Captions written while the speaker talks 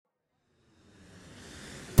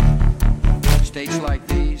States like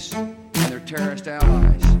these and their terrorist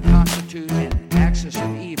allies constitute an axis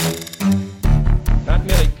of evil. Not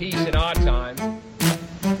merely peace in our time,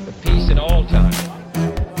 but peace in all time.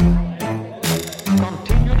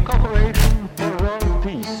 Continued cooperation for world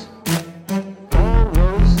peace. All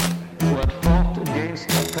those who have fought against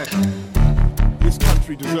oppression. This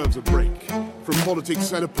country deserves a break from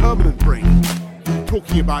politics and a permanent break.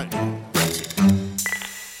 Talking about Brexit.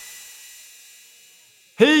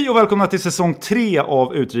 Hej och välkomna till säsong 3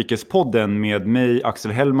 av Utrikespodden med mig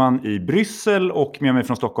Axel Hellman i Bryssel och med mig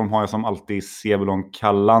från Stockholm har jag som alltid Sebulon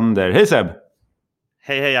Kallander. Hej Seb!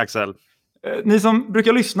 Hej Axel! Ni som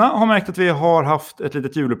brukar lyssna har märkt att vi har haft ett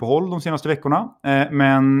litet juluppehåll de senaste veckorna.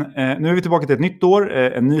 Men nu är vi tillbaka till ett nytt år,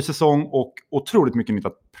 en ny säsong och otroligt mycket nytt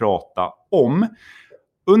att prata om.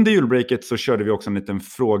 Under julbreaket så körde vi också en liten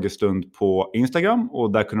frågestund på Instagram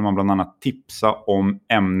och där kunde man bland annat tipsa om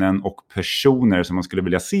ämnen och personer som man skulle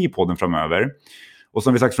vilja se i podden framöver. Och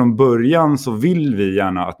som vi sagt från början så vill vi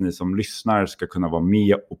gärna att ni som lyssnar ska kunna vara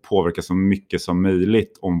med och påverka så mycket som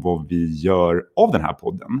möjligt om vad vi gör av den här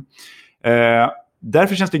podden.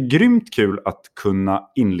 Därför känns det grymt kul att kunna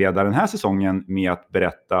inleda den här säsongen med att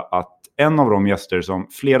berätta att en av de gäster som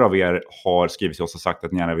flera av er har skrivit till oss och sagt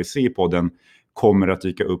att ni gärna vill se i podden kommer att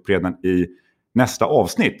dyka upp redan i nästa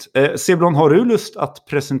avsnitt. Sebulon, har du lust att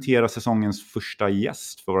presentera säsongens första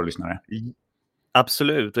gäst för våra lyssnare?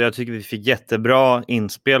 Absolut, och jag tycker vi fick jättebra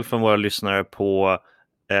inspel från våra lyssnare på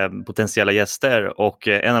potentiella gäster. Och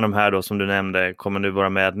en av de här då som du nämnde kommer nu vara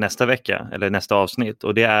med nästa vecka, eller nästa avsnitt.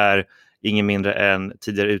 Och det är ingen mindre än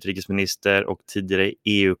tidigare utrikesminister och tidigare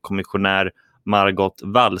EU-kommissionär Margot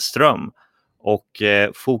Wallström. Och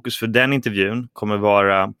fokus för den intervjun kommer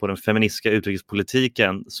vara på den feministiska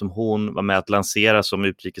utrikespolitiken som hon var med att lansera som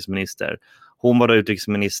utrikesminister. Hon var då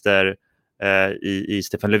utrikesminister i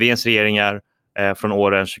Stefan Löfvens regeringar från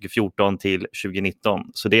åren 2014 till 2019.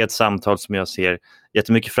 Så det är ett samtal som jag ser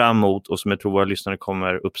jättemycket fram emot och som jag tror våra lyssnare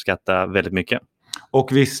kommer uppskatta väldigt mycket. Och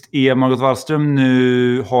visst är Margot Wallström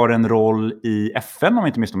nu har en roll i FN om jag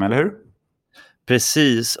inte misstar mig, eller hur?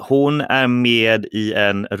 Precis, hon är med i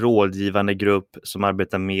en rådgivande grupp som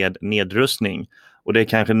arbetar med nedrustning. Och det är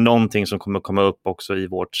kanske någonting som kommer komma upp också i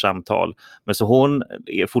vårt samtal. Men så hon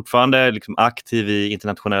är fortfarande liksom aktiv i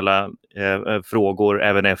internationella frågor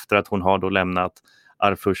även efter att hon har då lämnat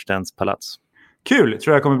Arvfurstens palats. Kul,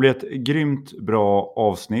 tror jag kommer bli ett grymt bra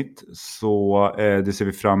avsnitt. Så det ser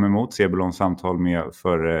vi fram emot. Sebulons samtal med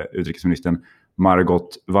för utrikesministern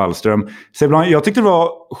Margot Wallström. Sebulon, jag tyckte det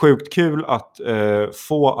var sjukt kul att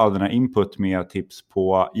få all den här input med tips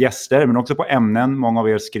på gäster men också på ämnen. Många av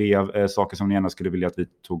er skrev saker som ni gärna skulle vilja att vi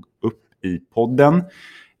tog upp i podden.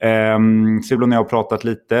 Sebulon och jag har pratat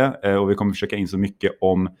lite och vi kommer försöka in så mycket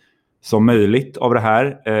som möjligt av det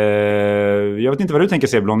här. Jag vet inte vad du tänker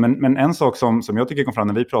Sebulon, men en sak som jag tycker kom fram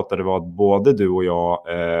när vi pratade var att både du och jag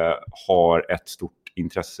har ett stort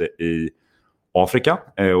intresse i Afrika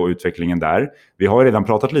och utvecklingen där. Vi har redan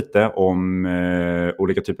pratat lite om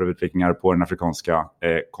olika typer av utvecklingar på den afrikanska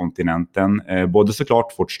kontinenten. Både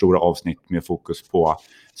såklart vårt stora avsnitt med fokus på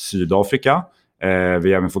Sydafrika.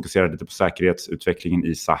 Vi har även fokuserat lite på säkerhetsutvecklingen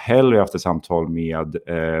i Sahel. Vi har haft ett samtal med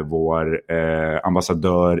vår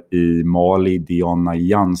ambassadör i Mali, Diana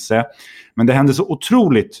Janse. Men det händer så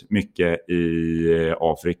otroligt mycket i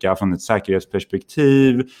Afrika från ett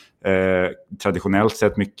säkerhetsperspektiv. Traditionellt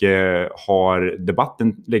sett mycket har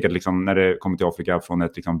debatten legat liksom, när det kommer till Afrika från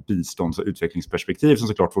ett liksom, bistånds- och utvecklingsperspektiv som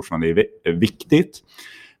såklart fortfarande är viktigt.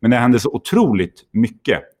 Men det händer så otroligt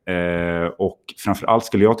mycket och framförallt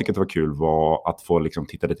skulle jag tycka att det var kul var att få liksom,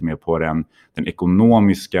 titta lite mer på den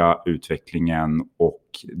ekonomiska utvecklingen och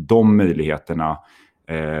de möjligheterna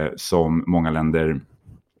som många länder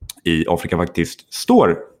i Afrika faktiskt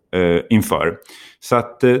står inför. Så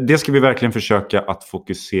att det ska vi verkligen försöka att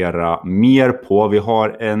fokusera mer på. Vi har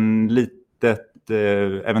en litet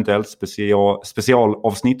eventuellt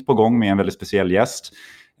specialavsnitt på gång med en väldigt speciell gäst.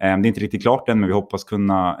 Det är inte riktigt klart än men vi hoppas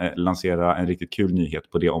kunna lansera en riktigt kul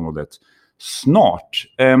nyhet på det området snart.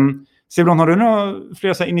 Sebulon, har du några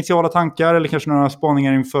fler initiala tankar eller kanske några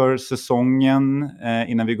spaningar inför säsongen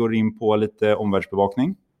innan vi går in på lite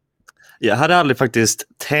omvärldsbevakning? Jag hade aldrig faktiskt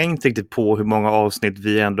tänkt riktigt på hur många avsnitt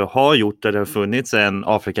vi ändå har gjort där det har funnits en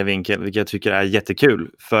Afrikavinkel, vilket jag tycker är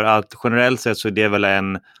jättekul. För att generellt sett så är det väl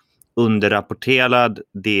en underrapporterad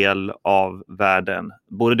del av världen.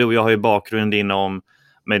 Både du och jag har ju bakgrund inom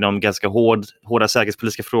ganska hårda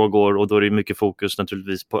säkerhetspolitiska frågor och då är det mycket fokus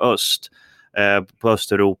naturligtvis på öst. På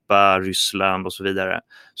Östeuropa, Ryssland och så vidare.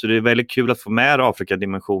 Så det är väldigt kul att få med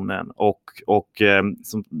Afrikadimensionen och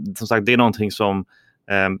som sagt det är någonting som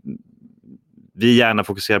vi gärna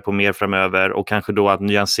fokuserar på mer framöver, och kanske då att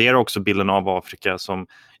nyansera också bilden av Afrika som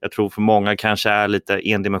jag tror för många kanske är lite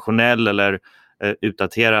endimensionell eller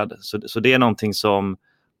utdaterad. Så det är någonting som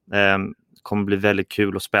kommer bli väldigt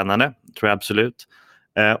kul och spännande, tror jag absolut.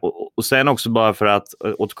 Och sen också bara för att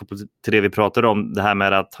återkoppla till det vi pratade om, det här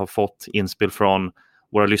med att ha fått inspel från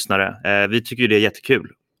våra lyssnare. Vi tycker ju det är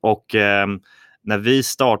jättekul. Och när vi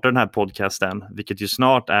startade den här podcasten, vilket ju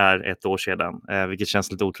snart är 1 år sedan, vilket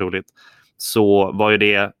känns lite otroligt, så var ju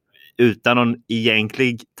det utan någon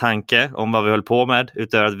egentlig tanke om vad vi höll på med,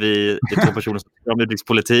 utöver att vi är 2 personer som tycker om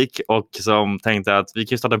utrikespolitik och som tänkte att vi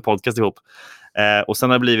kan starta en podcast ihop. Och sen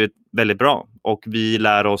har det blivit väldigt bra, och vi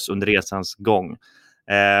lär oss under resans gång.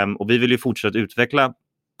 Och vi vill ju fortsätta utveckla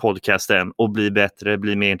podcasten och bli bättre,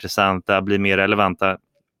 bli mer intressanta, bli mer relevanta.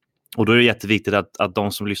 Och då är det jätteviktigt att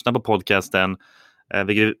de som lyssnar på podcasten,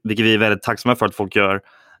 vilket vi är väldigt tacksamma för att folk gör,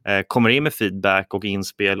 kommer in med feedback och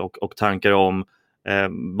inspel och tankar om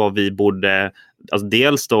vad vi borde, alltså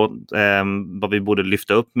dels då vad vi borde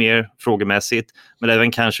lyfta upp mer frågemässigt, men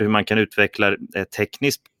även kanske hur man kan utveckla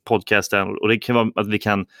tekniskt podcasten. Och det kan vara att vi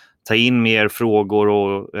kan ta in mer frågor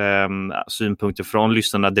och synpunkter från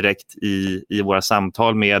lyssnarna direkt i våra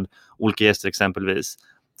samtal med olika gäster exempelvis.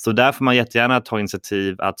 Så där får man jättegärna ta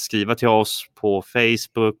initiativ att skriva till oss på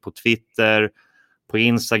Facebook, på Twitter, på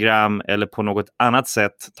Instagram eller på något annat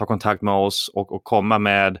sätt. Ta kontakt med oss och komma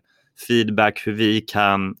med feedback hur vi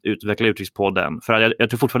kan utveckla Utrikespodden. För jag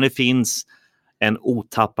tror fortfarande det finns en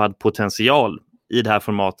otappad potential i det här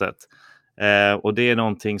formatet. Och det är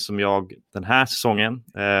någonting som jag den här säsongen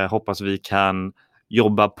hoppas vi kan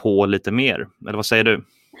jobba på lite mer. Eller vad säger du?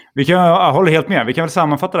 Jag håller helt med. Vi kan väl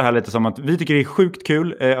sammanfatta det här lite som att vi tycker det är sjukt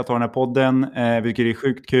kul att ha den här podden. Vi tycker det är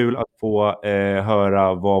sjukt kul att få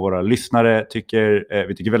höra vad våra lyssnare tycker.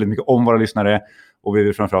 Vi tycker väldigt mycket om våra lyssnare, och vi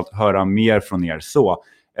vill framförallt höra mer från er. Så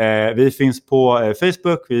vi finns på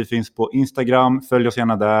Facebook, vi finns på Instagram. Följ oss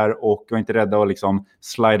gärna där, och var inte rädda att liksom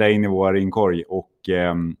slida in i vår inkorg och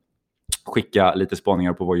skicka lite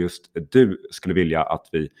spaningar på vad just du skulle vilja att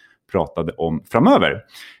vi pratade om framöver.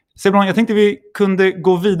 Sebron, jag tänkte vi kunde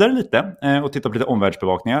gå vidare lite och titta på lite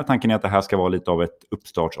omvärldsbevakningar. Tanken är att det här ska vara lite av ett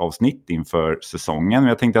uppstartsavsnitt inför säsongen. Men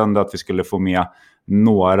jag tänkte ändå att vi skulle få med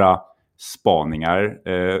några spaningar.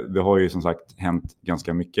 Det har ju som sagt hänt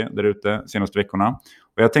ganska mycket där ute senaste veckorna.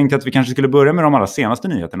 Och jag tänkte att vi kanske skulle börja med de allra senaste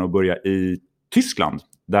nyheterna och börja i Tyskland,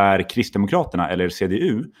 där Kristdemokraterna, eller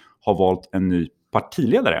CDU, har valt en ny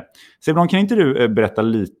partiledare. Sebron, kan inte du berätta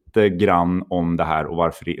lite grann om det här och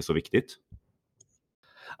varför det är så viktigt?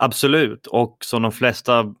 Absolut, och som de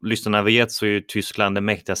flesta lyssnarna vet så är ju Tyskland det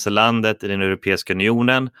mäktigaste landet i den Europeiska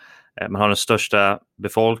unionen. Man har den största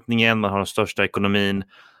befolkningen, man har den största ekonomin,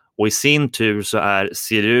 och i sin tur så är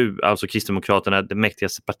CDU, alltså Kristdemokraterna, det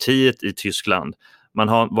mäktigaste partiet i Tyskland. Man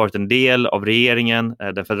har varit en del av regeringen,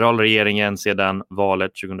 den federala regeringen, sedan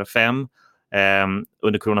valet 2005.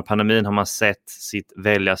 Under coronapandemin har man sett sitt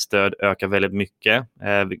väljarstöd öka väldigt mycket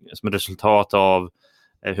som ett resultat av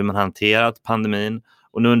hur man hanterat pandemin.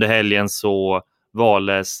 Och nu under helgen så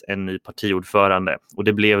valdes en ny partiordförande, och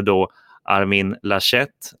det blev då Armin Laschet.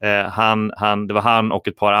 Det var han och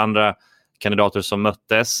ett par andra kandidater som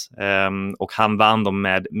möttes, och han vann dem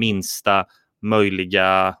med minsta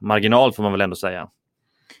möjliga marginal, får man väl ändå säga.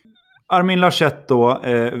 Armin Laschet då,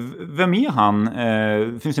 vem är han?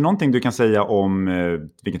 Finns det någonting du kan säga om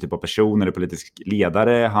vilken typ av person eller politisk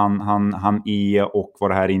ledare han är, och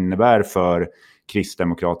vad det här innebär för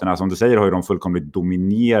Kristdemokraterna? Som du säger har ju de fullkomligt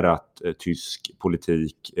dominerat tysk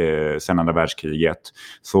politik sedan andra världskriget.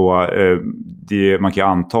 Så man kan ju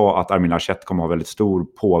anta att Armin Laschet kommer att ha väldigt stor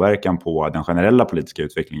påverkan på den generella politiska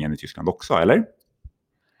utvecklingen i Tyskland också, eller?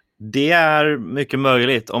 Det är mycket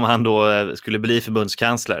möjligt om han då skulle bli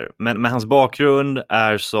förbundskansler. Men hans bakgrund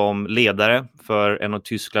är som ledare för en av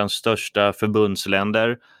Tysklands största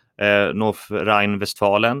förbundsländer,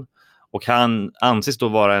 Nordrhein-Westfalen. Och han anses då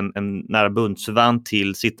vara en nära bundsförvant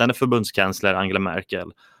till sittande förbundskansler Angela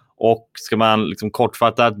Merkel. Och ska man liksom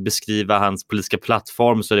kortfattat beskriva hans politiska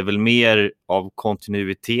plattform så är det väl mer av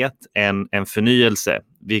kontinuitet än en förnyelse.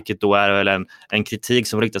 Vilket då är väl en kritik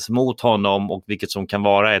som riktas mot honom, och vilket som kan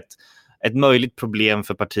vara ett möjligt problem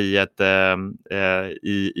för partiet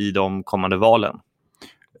i de kommande valen.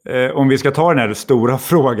 Om vi ska ta den här stora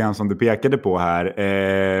frågan som du pekade på här.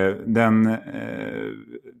 Den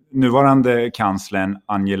nuvarande kanslern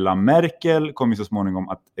Angela Merkel kommer så småningom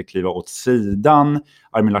att kliva åt sidan.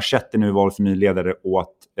 Armin Laschet är nu vald för ny ledare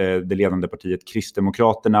åt det ledande partiet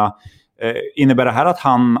Kristdemokraterna. Innebär det här att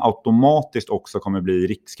han automatiskt också kommer bli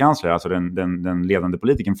rikskansler, alltså den ledande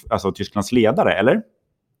politikern, alltså Tysklands ledare, eller?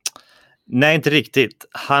 Nej, inte riktigt.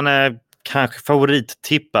 Han är kanske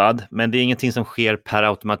favorittippad, men det är ingenting som sker per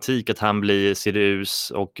automatik att han blir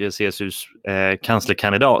CDUs och CSUs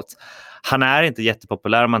kanslerkandidat. Han är inte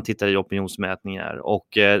jättepopulär om man tittar i opinionsmätningar,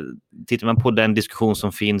 och tittar man på den diskussion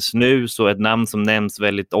som finns nu, så ett namn som nämns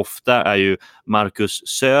väldigt ofta är ju Markus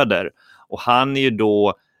Söder, och han är ju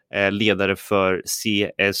då ledare för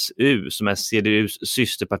CSU som är CDUs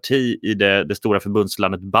systerparti i det stora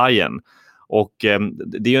förbundslandet Bayern. Och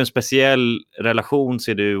det är ju en speciell relation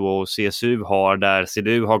CDU och CSU har, där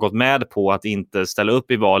CDU har gått med på att inte ställa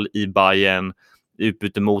upp i val i Bayern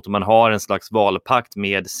utbyte mot om man har en slags valpakt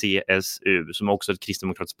med CSU som också är ett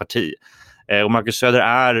kristdemokratiskt parti. Och Markus Söder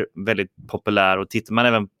är väldigt populär, och tittar man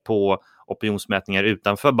även på opinionsmätningar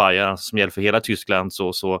utanför Bayern, alltså som gäller för hela Tyskland,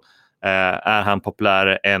 så är han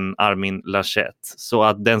populärare än Armin Laschet. Så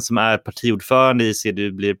att den som är partiordförande i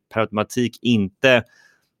CDU blir per automatik inte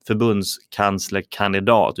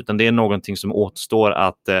förbundskanslerkandidat, utan det är någonting som återstår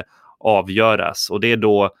att avgöras, och det är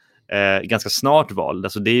då ganska snart val,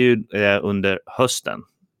 alltså det är ju under hösten.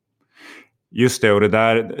 Just det, och det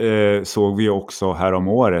där såg vi också här om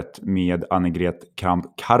året med Annegret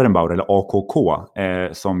Kramp-Karrenbauer, eller AKK,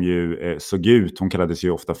 som ju såg ut, hon kallades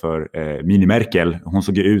ju ofta för Mini-Merkel, hon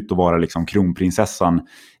såg ju ut att vara liksom kronprinsessan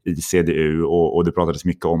i CDU, och det pratades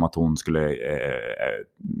mycket om att hon skulle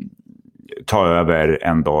ta över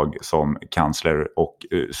en dag som kansler, och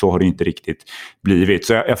så har det inte riktigt blivit.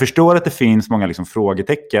 Så jag förstår att det finns många liksom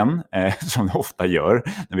frågetecken som det ofta gör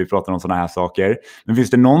när vi pratar om sådana här saker. Men finns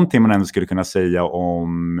det någonting man ändå skulle kunna säga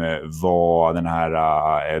om vad det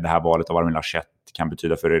här valet av Armin Laschet kan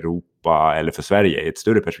betyda för Europa eller för Sverige i ett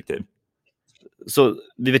större perspektiv? Så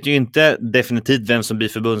vi vet ju inte definitivt vem som blir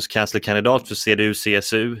förbundskanslerkandidat för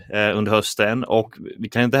CDU-CSU under hösten, och vi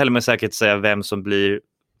kan inte heller med säkerhet säga vem som blir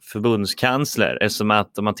förbundskansler, eftersom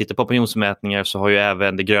att om man tittar på opinionsmätningar så har ju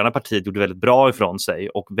även det gröna partiet gjort väldigt bra ifrån sig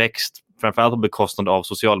och växt framförallt på bekostnad av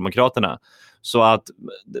Socialdemokraterna. Så att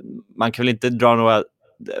man kan väl inte dra några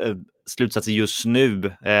slutsatser just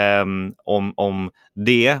nu om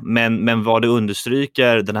det, men vad det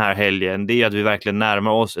understryker den här helgen, det är att vi verkligen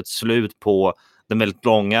närmar oss ett slut på den väldigt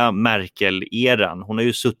långa Merkel-eran. Hon har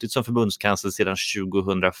ju suttit som förbundskansler sedan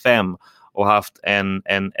 2005 och haft en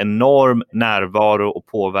enorm närvaro och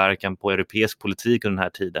påverkan på europeisk politik under den här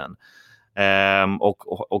tiden.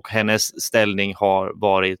 Och hennes ställning har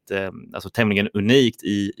varit alltså tämligen unikt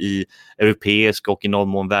i europeisk och i någon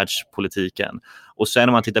mån världspolitiken. Och sen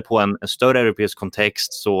om man tittar på en större europeisk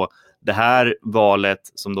kontext, så det här valet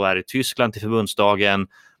som då är i Tyskland till förbundsdagen,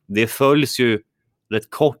 det följs ju rätt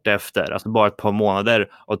kort efter, alltså bara ett par månader,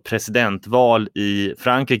 av ett presidentval i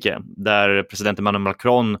Frankrike där president Emmanuel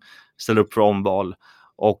Macron ställer upp för omval.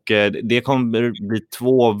 Och det kommer bli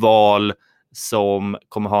 2 val som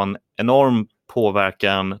kommer ha en enorm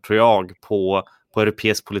påverkan, tror jag, på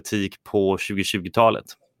europeisk politik på 2020-talet.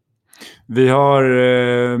 Vi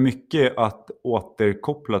har mycket att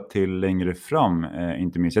återkoppla till längre fram,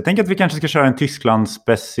 inte minst. Jag tänker att vi kanske ska köra en Tyskland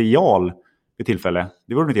special vid tillfälle.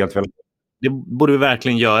 Det vore inte helt fel. Det borde vi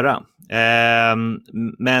verkligen göra.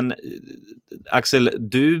 Men Axel,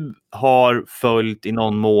 du har följt i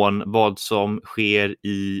någon mån vad som sker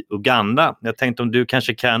i Uganda. Jag tänkte om du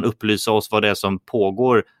kanske kan upplysa oss vad det är som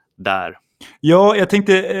pågår där. Ja, jag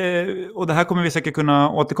tänkte, och det här kommer vi säkert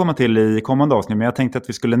kunna återkomma till i kommande avsnitt, men jag tänkte att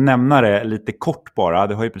vi skulle nämna det lite kort bara.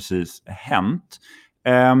 Det har ju precis hänt.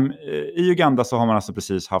 I Uganda så har man alltså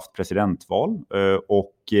precis haft presidentval,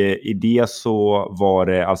 och i det så var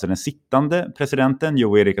det alltså den sittande presidenten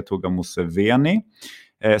Yoweri Kaguta Museveni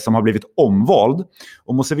som har blivit omvald.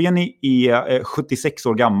 Och Museveni är 76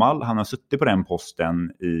 år gammal, han har suttit på den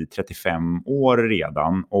posten i 35 år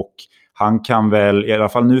redan, och han kan väl i alla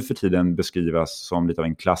fall nu för tiden beskrivas som lite av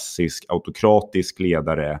en klassisk autokratisk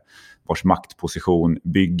ledare vars maktposition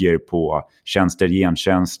bygger på tjänster,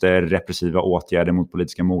 gentjänster, repressiva åtgärder mot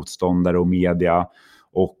politiska motståndare och media,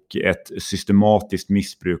 och ett systematiskt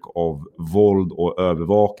missbruk av våld och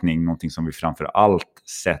övervakning, någonting som vi framför allt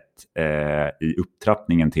sett i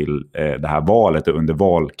upptrappningen till det här valet och under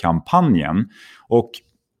valkampanjen. Och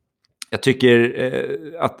jag tycker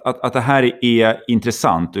att det här är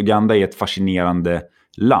intressant. Uganda är ett fascinerande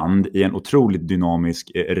land i en otroligt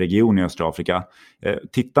dynamisk region i östra Afrika.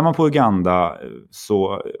 Tittar man på Uganda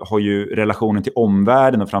så har ju relationen till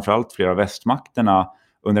omvärlden och framförallt flera av västmakterna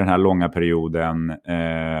under den här långa perioden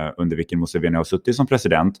under vilken Museveni har suttit som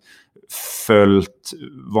president följt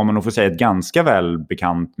vad man nog får säga ett ganska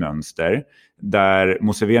välbekant mönster, där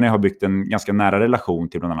Museveni har byggt en ganska nära relation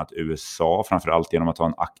till bland annat USA, framförallt genom att ha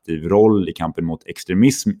en aktiv roll i kampen mot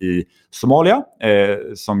extremism i Somalia,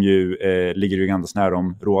 som ju ligger i Ugandas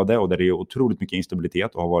närområde och där det är otroligt mycket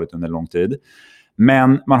instabilitet och har varit under lång tid.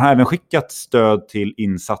 Men man har även skickat stöd till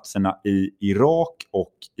insatserna i Irak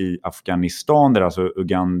och i Afghanistan, där alltså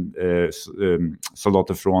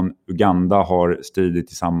soldater från Uganda har stridit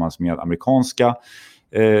tillsammans med amerikanska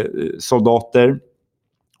soldater.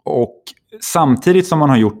 Och samtidigt som man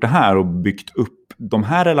har gjort det här och byggt upp de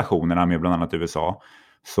här relationerna med bland annat USA,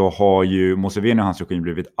 så har ju Museveni och hans regim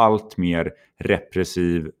blivit allt mer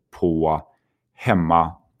repressiv på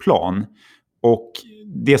hemmaplan. Och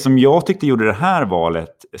det som jag tyckte gjorde det här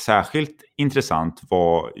valet särskilt intressant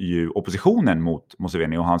var ju oppositionen mot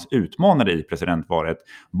Museveni och hans utmanare i presidentvalet,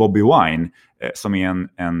 Bobby Wine, som är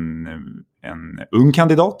en ung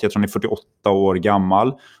kandidat. Jag tror han är 48 år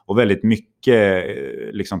gammal och väldigt mycket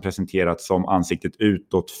liksom presenterat som ansiktet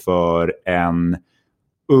utåt för en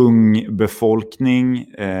ung befolkning.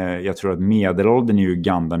 Jag tror att medelåldern i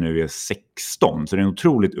Uganda nu är 16. Så det är en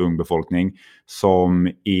otroligt ung befolkning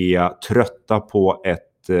som är trötta på ett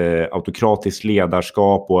autokratiskt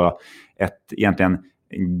ledarskap och egentligen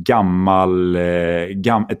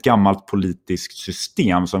ett gammalt politiskt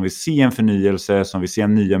system som vill se en förnyelse, som vill se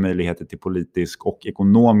nya möjligheter till politisk och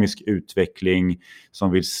ekonomisk utveckling,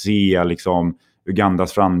 som vill se liksom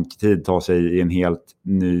Ugandas framtid ta sig i en helt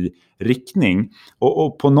ny riktning.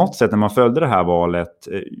 Och på något sätt när man följde det här valet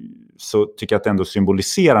så tycker jag att det ändå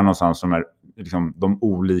symboliserar någonstans de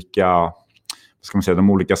olika, de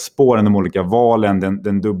olika spåren, de olika valen,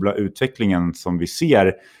 den dubbla utvecklingen som vi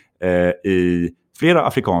ser i flera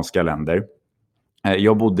afrikanska länder.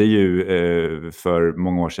 Jag bodde ju för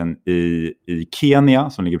många år sedan i Kenya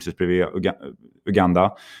som ligger precis bredvid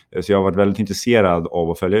Uganda. Så jag har varit väldigt intresserad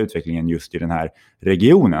av att följa utvecklingen just i den här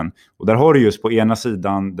regionen. Och där har du just på ena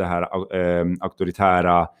sidan det här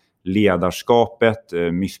auktoritära ledarskapet,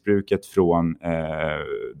 missbruket från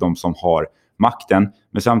de som har makten.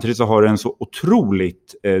 Men samtidigt så har du en så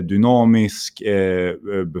otroligt dynamisk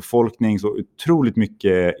befolkning, så otroligt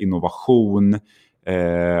mycket innovation.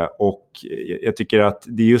 Och jag tycker att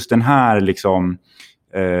det är just den här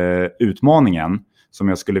utmaningen som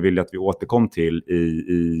jag skulle vilja att vi återkom till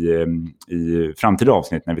i framtida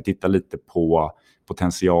avsnitt, när vi tittar lite på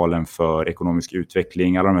potentialen för ekonomisk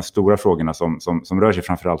utveckling, alla de här stora frågorna som rör sig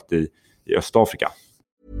framförallt i Östafrika.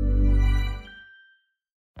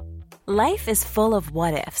 Life is full of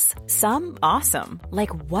what-ifs. Some awesome,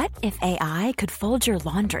 like what if AI could fold your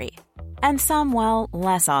laundry? And some, well,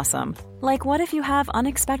 less awesome, like what if you have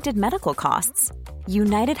unexpected medical costs?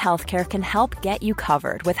 United Healthcare can help get you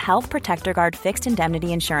covered with Health Protector Guard fixed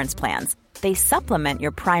indemnity insurance plans. They supplement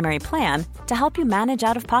your primary plan to help you manage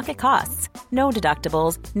out-of-pocket costs. No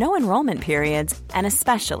deductibles, no enrollment periods, and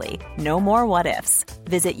especially no more what-ifs.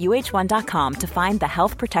 Visit uh1.com to find the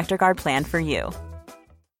Health Protector Guard plan for you.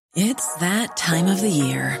 It's that time of the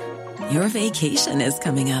year. Your vacation is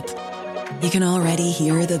coming up. You can already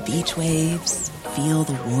hear the beach waves, feel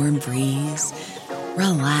the warm breeze,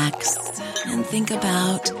 relax, and think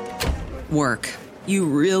about work. You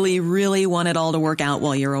really, really want it all to work out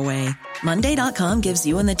while you're away. Monday.com gives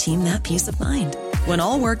you and the team that peace of mind. When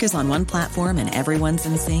all work is on one platform and everyone's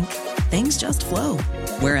in sync, things just flow.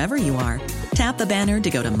 Wherever you are, tap the banner to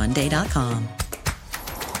go to Monday.com.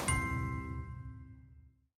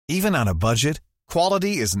 Even on a budget,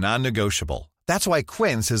 quality is non-negotiable. That's why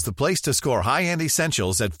Quince is the place to score high-end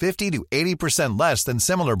essentials at 50 to 80% less than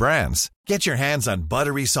similar brands. Get your hands on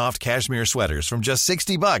buttery soft cashmere sweaters from just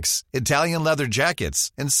 $60, Italian leather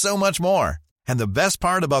jackets, and so much more. And the best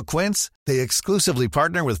part about Quince, they exclusively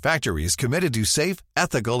partner with factories committed to safe,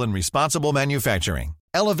 ethical, and responsible manufacturing.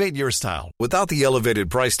 Elevate your style without the elevated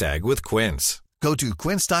price tag with Quince. Go to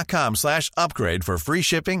quince.com/upgrade for free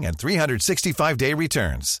shipping and 365-day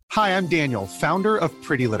returns. Hi, I'm Daniel, founder of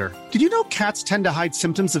Pretty Litter. Did you know cats tend to hide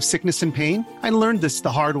symptoms of sickness and pain? I learned this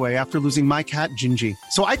the hard way after losing my cat, Gingy.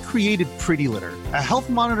 So I created Pretty Litter, a health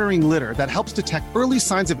monitoring litter that helps detect early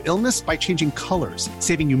signs of illness by changing colors,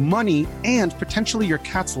 saving you money and potentially your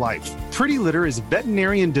cat's life. Pretty Litter is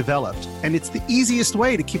veterinarian developed, and it's the easiest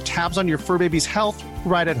way to keep tabs on your fur baby's health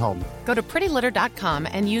right at home. Go to prettylitter.com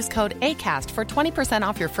and use code ACAST for 20%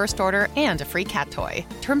 off your first order and a free cat toy.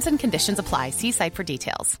 Terms and conditions apply. See site for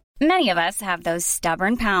details. Many of us have those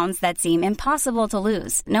stubborn pounds that seem impossible to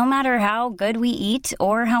lose, no matter how good we eat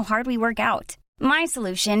or how hard we work out. My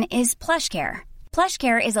solution is PlushCare.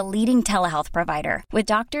 PlushCare is a leading telehealth provider with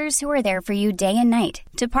doctors who are there for you day and night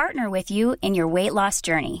to partner with you in your weight loss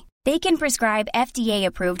journey. They can prescribe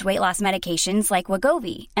FDA-approved weight loss medications like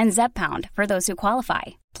Wegovy and Zepbound for those who qualify.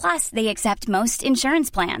 Plus, they accept most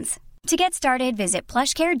insurance plans. To get started, visit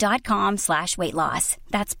plushcare.com/weightloss.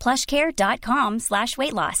 That's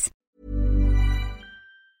plushcare.com/weightloss.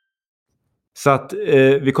 Så att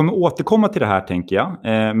vi kommer återkomma till det här, tänker jag.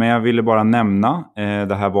 Men jag ville bara nämna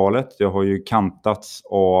det här valet. Det har ju kantats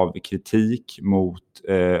av kritik mot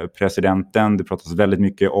presidenten. Det pratas väldigt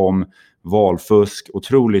mycket om valfusk.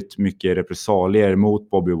 Otroligt mycket repressalier mot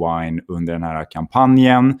Bobby Wine under den här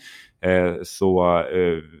kampanjen. Så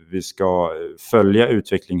vi ska följa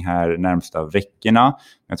utveckling här närmsta veckorna.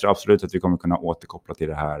 Jag tror absolut att vi kommer kunna återkoppla till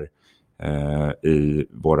det här i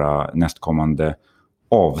våra nästkommande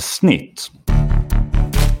avsnitt.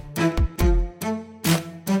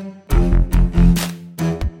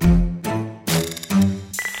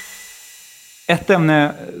 Ett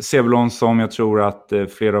ämne, Sebulon, som jag tror att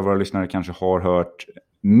flera av våra lyssnare kanske har hört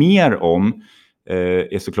mer om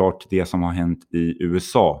är såklart det som har hänt i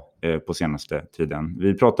USA på senaste tiden.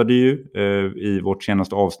 Vi pratade ju i vårt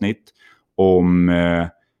senaste avsnitt om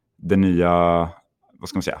de nya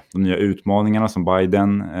utmaningarna som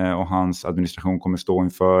Biden och hans administration kommer stå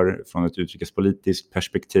inför från ett utrikespolitiskt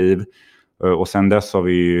perspektiv. Och sen dess har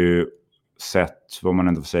vi ju sett, vad man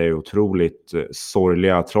ändå får säga, otroligt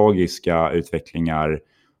sorgliga, tragiska utvecklingar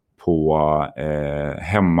på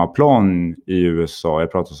hemmaplan i USA.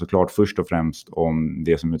 Jag pratar såklart först och främst om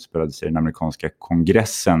det som utspelade sig i den amerikanska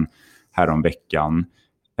kongressen häromveckan.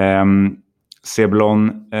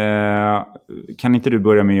 Sebulon, kan inte du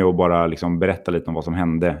börja med att bara liksom berätta lite om vad som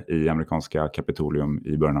hände i amerikanska Kapitolium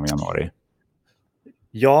i början av januari?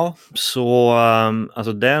 Ja, så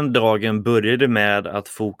alltså den dagen började med att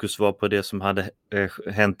fokus var på det som hade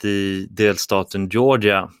hänt i delstaten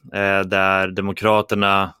Georgia, där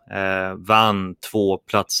demokraterna vann 2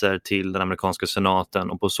 platser till den amerikanska senaten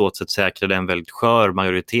och på så sätt säkrade en väldigt skör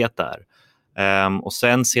majoritet där. Och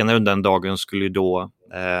sen senare under den dagen skulle då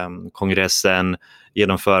kongressen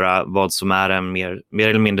genomföra vad som är en mer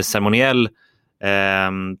eller mindre ceremoniell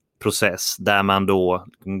process där man då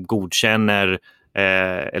godkänner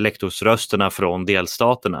elektorsrösterna från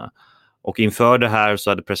delstaterna. Och inför det här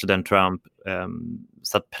så hade president Trump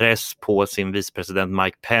satt press på sin vicepresident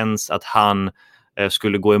Mike Pence att han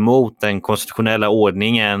skulle gå emot den konstitutionella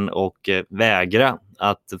ordningen och vägra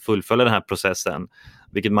att fullfölja den här processen,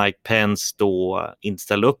 vilket Mike Pence då inte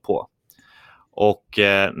ställde upp på. Och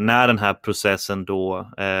när den här processen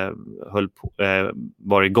då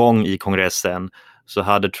var igång i kongressen så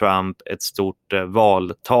hade Trump ett stort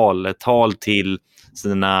ett tal till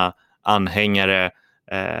sina anhängare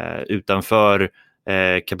utanför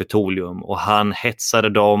Kapitolium, och han hetsade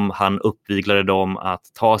dem, han uppviglade dem att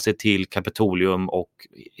ta sig till Kapitolium och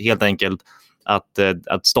helt enkelt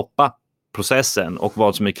att stoppa processen och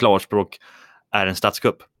vad som i klarspråk är en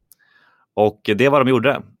statskupp. Och det var de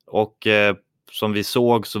gjorde. Och som vi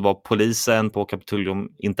såg så var polisen på Kapitolium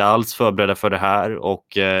inte alls förberedda för det här,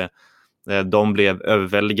 och de blev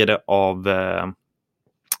överväldigade av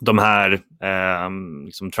de här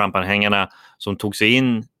liksom Trump-anhängarna som tog sig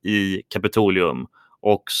in i Kapitolium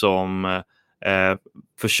och som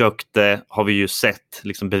försökte, har vi ju sett,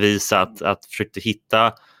 liksom bevisat att försökte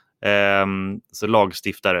hitta så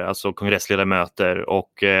lagstiftare, alltså kongressledamöter,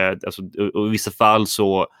 och alltså, i vissa fall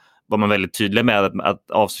så var man väldigt tydlig med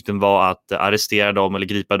att avsikten var att arrestera dem eller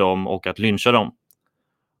gripa dem och att lyncha dem.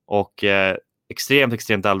 Och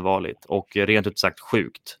extremt allvarligt och rent ut sagt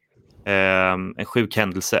sjukt. En sjuk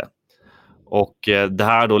händelse. Och det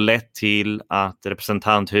här har då lett till att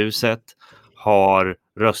representanthuset har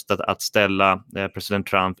röstat att ställa president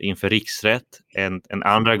Trump inför riksrätt en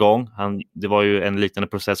andra gång. Det var ju en liknande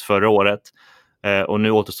process förra året. Och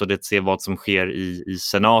nu återstår det att se vad som sker i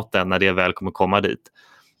senaten när det väl kommer komma dit.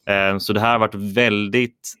 Så det här har varit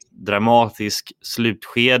väldigt dramatisk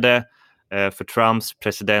slutskede för Trumps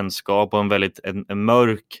presidentskap och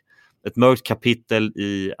ett mörkt kapitel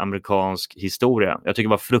i amerikansk historia. Jag tycker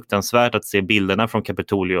det var fruktansvärt att se bilderna från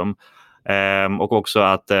Kapitolium och också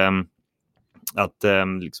att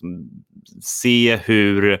liksom se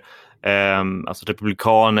hur alltså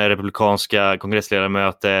republikanska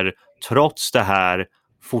kongressledamöter trots det här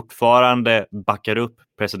fortfarande backar upp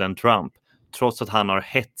president Trump, trots att han har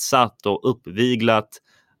hetsat och uppviglat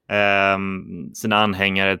sina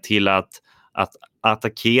anhängare till att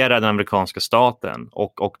attackera den amerikanska staten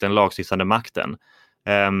och den lagstiftande makten.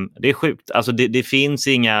 Det är sjukt. Alltså det finns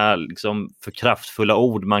inga liksom för kraftfulla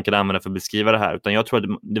ord man kan använda för att beskriva det här, utan jag tror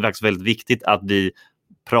att det är faktiskt väldigt viktigt att vi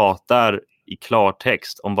pratar i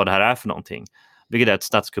klartext om vad det här är för någonting, vilket är ett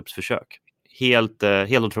statskuppsförsök. Helt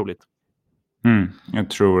otroligt. Jag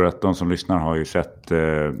tror att de som lyssnar har ju sett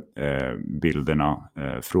bilderna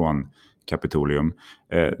från Kapitolium.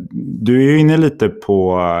 Du är ju inne lite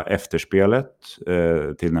på efterspelet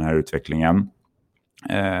till den här utvecklingen.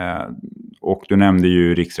 Och du nämnde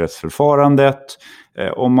ju riksrättsförfarandet.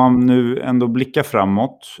 Om man nu ändå blickar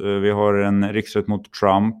framåt. Vi har en riksrätt mot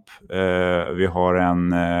Trump. Vi har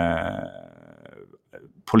en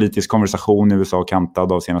politisk konversation i USA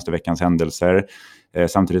kantad av senaste veckans händelser.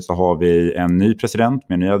 Samtidigt så har vi en ny president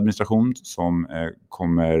med en ny administration som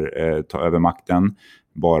kommer ta över makten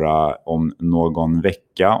bara om någon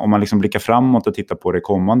vecka. Om man liksom blickar framåt och tittar på det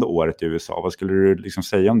kommande året i USA, vad skulle du liksom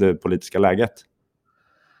säga om det politiska läget?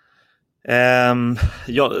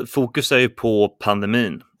 Fokus är ju på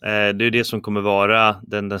pandemin. Det är det som kommer vara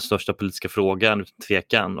den största politiska frågan, utan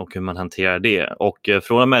tvekan, och hur man hanterar det. Och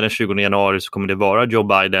från och med den 20 januari så kommer det vara Joe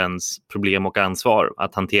Bidens problem och ansvar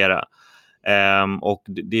att hantera. Och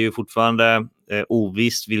det är ju fortfarande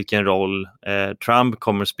ovisst vilken roll Trump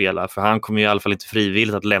kommer att spela, för han kommer ju i alla fall inte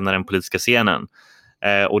frivilligt att lämna den politiska scenen.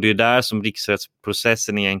 Och det är där som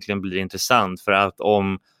riksrättsprocessen egentligen blir intressant, för att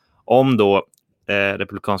om då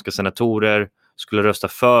republikanska senatorer skulle rösta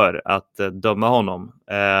för att döma honom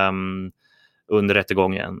under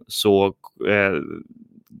rättegången, så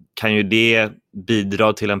kan ju det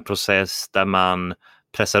bidra till en process där man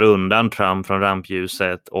pressar undan Trump från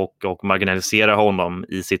rampljuset och marginaliserar honom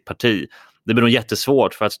i sitt parti. Det blir nog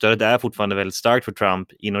jättesvårt, för att stödet är fortfarande väldigt starkt för Trump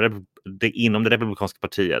inom det republikanska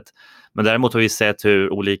partiet. Men däremot har vi sett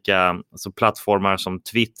hur olika plattformar som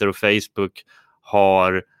Twitter och Facebook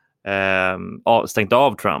har stängt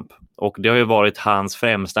av Trump. Och det har ju varit hans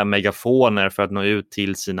främsta megafoner för att nå ut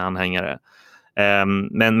till sina anhängare.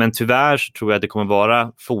 Men tyvärr så tror jag att det kommer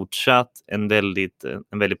vara fortsatt en väldigt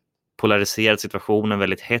polariserad situation, en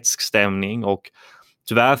väldigt hetsk stämning, och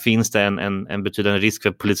tyvärr finns det en betydande risk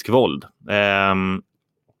för politisk våld.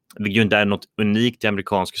 Vilket ju inte är något unikt i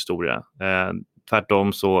amerikansk historia.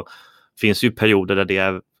 Tvärtom så finns ju perioder där det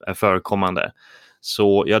är förekommande.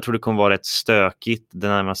 Så jag tror det kommer vara rätt stökigt det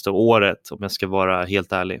närmaste året, om jag ska vara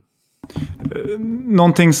helt ärlig.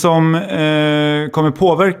 Någonting som kommer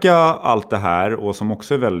påverka allt det här och som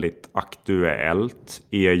också är väldigt aktuellt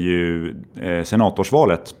är ju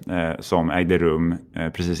senatorsvalet som ägde rum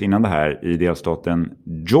precis innan det här i delstaten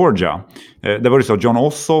Georgia. Det var det så John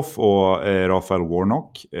Ossoff och Raphael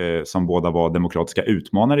Warnock, som båda var demokratiska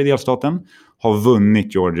utmanare i delstaten, har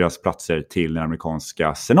vunnit Georgias platser till den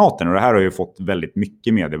amerikanska senaten. Och det här har ju fått väldigt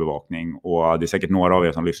mycket mediebevakning. Och det är säkert några av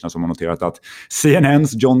er som lyssnar som har noterat att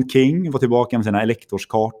CNNs John King var tillbaka med sina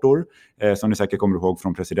elektorskartor, som ni säkert kommer ihåg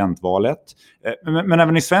från presidentvalet. Men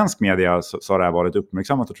även i svensk media så har det här varit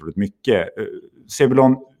uppmärksammat otroligt mycket.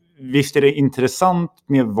 Sebulon, visst är det intressant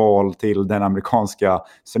med val till den amerikanska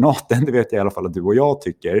senaten, det vet jag i alla fall att du och jag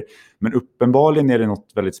tycker. Men uppenbarligen är det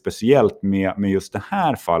något väldigt speciellt med just det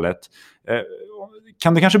här fallet.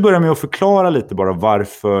 Kan du kanske börja med att förklara lite bara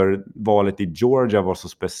varför valet i Georgia var så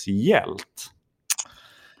speciellt?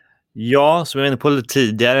 Ja, som jag var inne på lite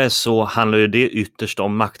tidigare så handlar ju det ytterst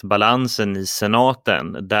om maktbalansen i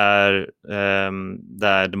senaten,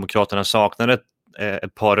 där demokraterna saknade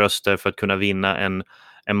ett par röster för att kunna vinna en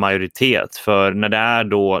majoritet. För när det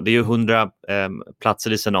är ju 100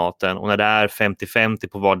 platser i senaten, och när det är 50-50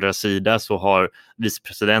 på vardera sida så har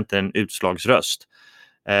vicepresidenten en utslagsröst.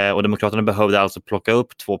 Och demokraterna behövde alltså plocka upp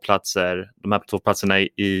de här två platserna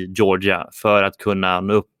i Georgia för att kunna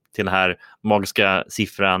nå upp till den här magiska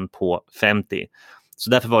siffran på 50. Så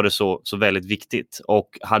därför var det så väldigt viktigt. Och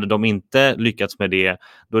hade de inte lyckats med det,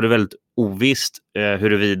 då är det väldigt ovisst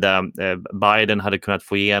huruvida Biden hade kunnat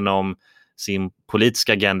få igenom sin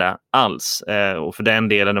politiska agenda alls. Och för den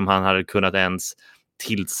delen om han hade kunnat ens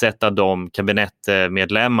tillsätta de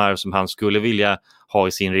kabinettmedlemmar som han skulle vilja ha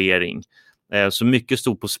i sin regering. Så mycket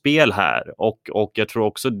stod på spel här. Och jag tror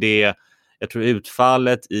också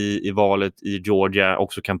utfallet i valet i Georgia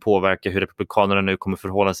också kan påverka hur republikanerna nu kommer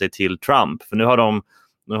förhålla sig till Trump. För nu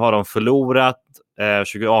har de förlorat,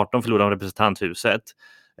 2018 förlorade de representanthuset,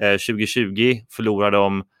 2020 förlorade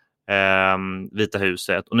de Vita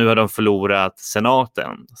huset, och nu har de förlorat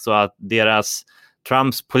senaten. Så att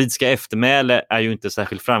Trumps politiska eftermäle är ju inte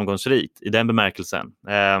särskilt framgångsrikt i den bemärkelsen.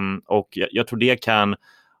 Och jag tror det kan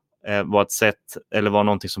vara ett sätt, eller vara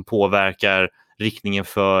någonting som påverkar riktningen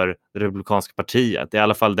för det republikanska partiet. Det är i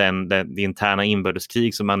alla fall det interna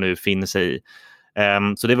inbördeskrig som man nu finner sig i.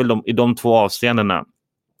 Så det är väl i de två avseendena.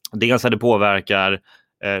 Dels att det påverkar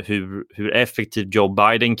hur effektivt Joe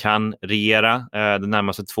Biden kan regera de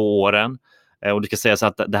närmaste 2 åren. Och det ska sägas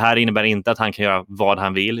att det här innebär inte att han kan göra vad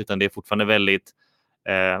han vill, utan det är fortfarande väldigt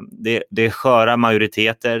det är sköra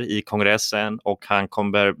majoriteter i kongressen, och han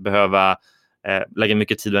kommer behöva lägga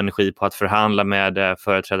mycket tid och energi på att förhandla med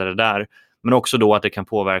företrädare där. Men också då att det kan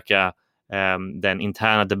påverka den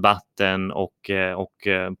interna debatten och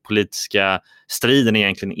politiska striden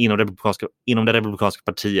egentligen inom det republikanska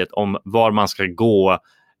partiet om var man ska gå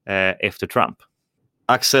efter Trump.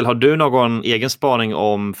 Axel, har du någon egen spaning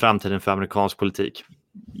om framtiden för amerikansk politik?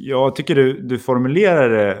 Jag tycker du formulerar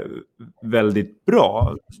det väldigt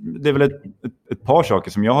bra. Det är väl ett par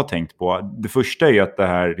saker som jag har tänkt på. Det första är att det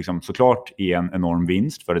här liksom såklart är en enorm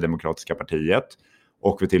vinst för det demokratiska partiet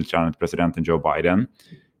och för tillträdandet presidenten Joe Biden.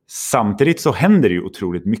 Samtidigt så händer det ju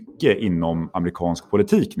otroligt mycket inom amerikansk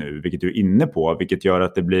politik nu, vilket du är inne på, vilket gör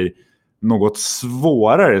att det blir något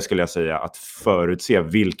svårare, skulle jag säga, att förutse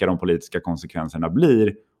vilka de politiska konsekvenserna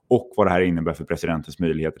blir och vad det här innebär för presidentens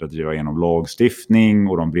möjligheter att driva igenom lagstiftning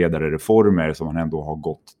och de bredare reformer som han ändå har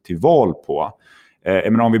gått till val på.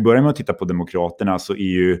 Men om vi börjar med att titta på demokraterna, så är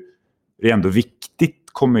ju det ändå viktigt,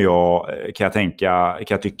 kan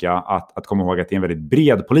jag tycka, att komma ihåg att det är en väldigt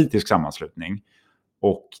bred politisk sammanslutning.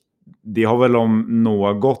 Och det har väl om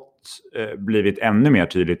något blivit ännu mer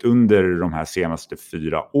tydligt under de här senaste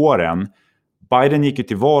 4 åren. Biden gick ju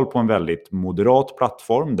till val på en väldigt moderat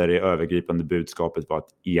plattform där det övergripande budskapet var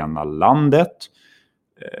att ena landet.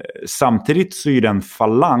 Samtidigt så är den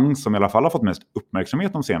falang som i alla fall har fått mest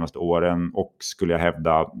uppmärksamhet de senaste åren och, skulle jag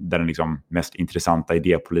hävda, där den liksom mest intressanta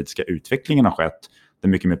idépolitiska utvecklingen har skett,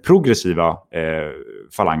 den mycket mer progressiva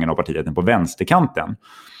falangen av partiet än på vänsterkanten.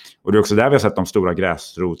 Och det är också där vi har sett de stora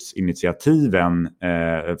gräsrotsinitiativen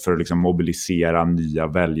för att liksom mobilisera nya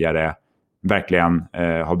väljare verkligen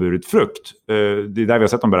har burit frukt. Det är där vi har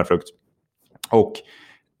sett dem bära frukt. Och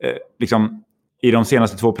liksom i de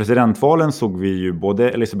senaste 2 presidentvalen såg vi ju både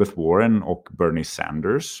Elizabeth Warren och Bernie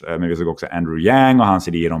Sanders. Men vi såg också Andrew Yang och hans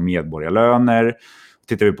idéer om medborgarlöner.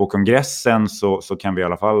 Tittar vi på kongressen så kan vi i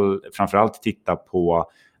alla fall framförallt titta på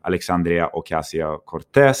Alexandria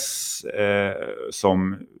Ocasio-Cortez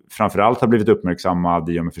som framförallt har blivit uppmärksammad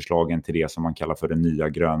i och med förslagen till det som man kallar för den nya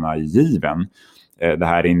gröna given. Det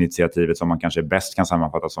här initiativet som man kanske bäst kan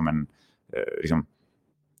sammanfatta som en liksom,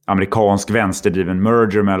 amerikansk vänsterdriven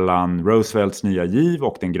merger mellan Roosevelts nya giv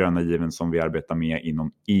och den gröna given som vi arbetar med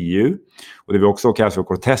inom EU. Och det var också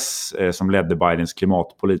Ocasio-Cortez som ledde Bidens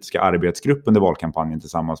klimatpolitiska arbetsgrupp under valkampanjen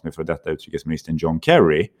tillsammans med för detta utrikesministern John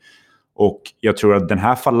Kerry. Och jag tror att den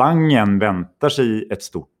här falangen väntar sig ett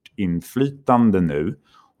stort inflytande nu.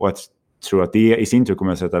 Och jag tror att det i sin tur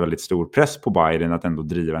kommer att sätta väldigt stor press på Biden att ändå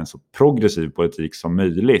driva en så progressiv politik som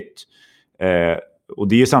möjligt. Och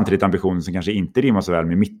det är samtidigt ambitionen som kanske inte rimmar så väl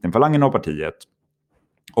med mittenfalangen av partiet.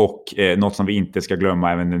 Och något som vi inte ska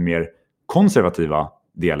glömma, även den mer konservativa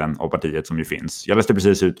delen av partiet som ju finns. Jag läste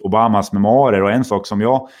precis ut Obamas memoarer och en sak som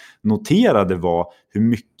jag noterade var hur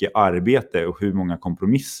mycket arbete och hur många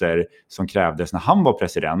kompromisser som krävdes när han var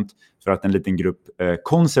president för att en liten grupp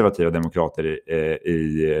konservativa demokrater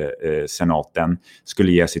i senaten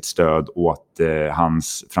skulle ge sitt stöd åt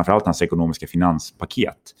framförallt hans ekonomiska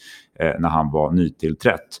finanspaket när han var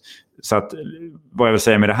nytillträtt. Så att vad jag vill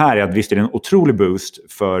säga med det här är att visst är det en otrolig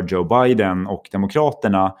boost för Joe Biden och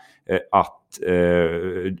demokraterna att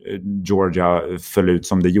Georgia föll ut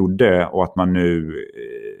som det gjorde och att man nu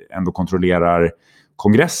ändå kontrollerar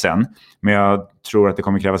kongressen. Men jag tror att det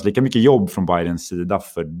kommer krävas lika mycket jobb från Bidens sida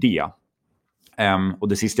för det. Och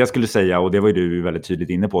det sista jag skulle säga, och det var ju du väldigt tydligt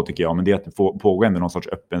inne på tycker jag, men det är att det pågår ändå någon sorts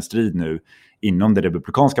öppen strid nu inom det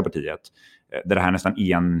republikanska partiet. Där det här nästan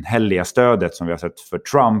enhälliga stödet som vi har sett för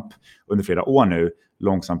Trump under flera år nu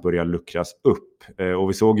långsamt börjar luckras upp. Och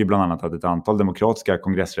vi såg ju bland annat att ett antal demokratiska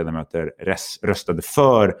kongressledamöter röstade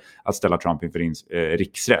för att ställa Trump inför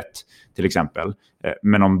riksrätt till exempel.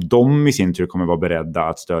 Men om de i sin tur kommer vara beredda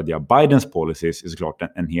att stödja Bidens policies är såklart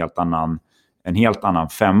en helt annan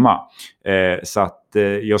femma. Så att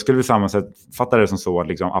jag skulle väl sammanfatta det som så att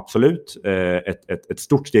liksom absolut ett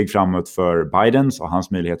stort steg framåt för Bidens och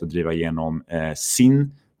hans möjlighet att driva igenom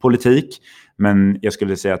sin politik. Men jag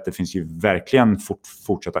skulle säga att det finns ju verkligen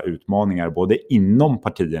fortsatta utmaningar både inom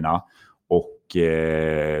partierna och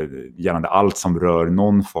gällande allt som rör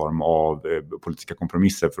någon form av politiska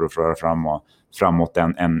kompromisser för att föra framåt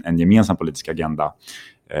en gemensam politisk agenda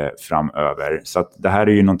framöver. Så att det här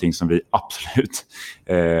är ju någonting som vi absolut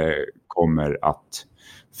kommer att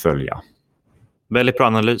följa. Väldigt bra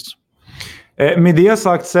analys. Med det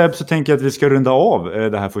sagt Seb, så tänker jag att vi ska runda av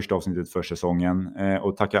det här första avsnittet för säsongen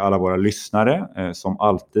och tacka alla våra lyssnare som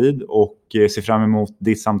alltid och se fram emot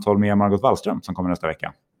ditt samtal med Margot Wallström som kommer nästa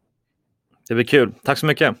vecka. Det blir kul. Tack så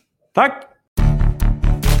mycket. Tack!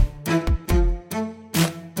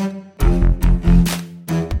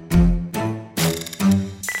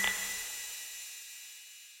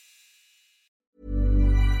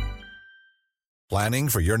 Planning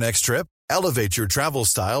for your next trip? Elevate your travel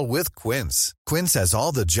style with Quince. Quince has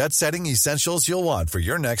all the jet-setting essentials you'll want for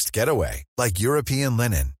your next getaway, like European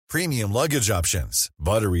linen, premium luggage options,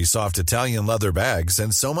 buttery soft Italian leather bags,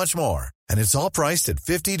 and so much more. And it's all priced at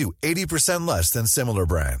 50 to 80% less than similar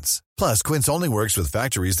brands. Plus, Quince only works with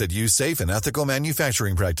factories that use safe and ethical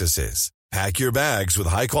manufacturing practices. Pack your bags with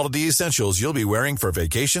high-quality essentials you'll be wearing for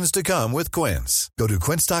vacations to come with Quince. Go to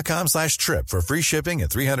quince.com/trip for free shipping and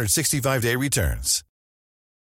 365-day returns.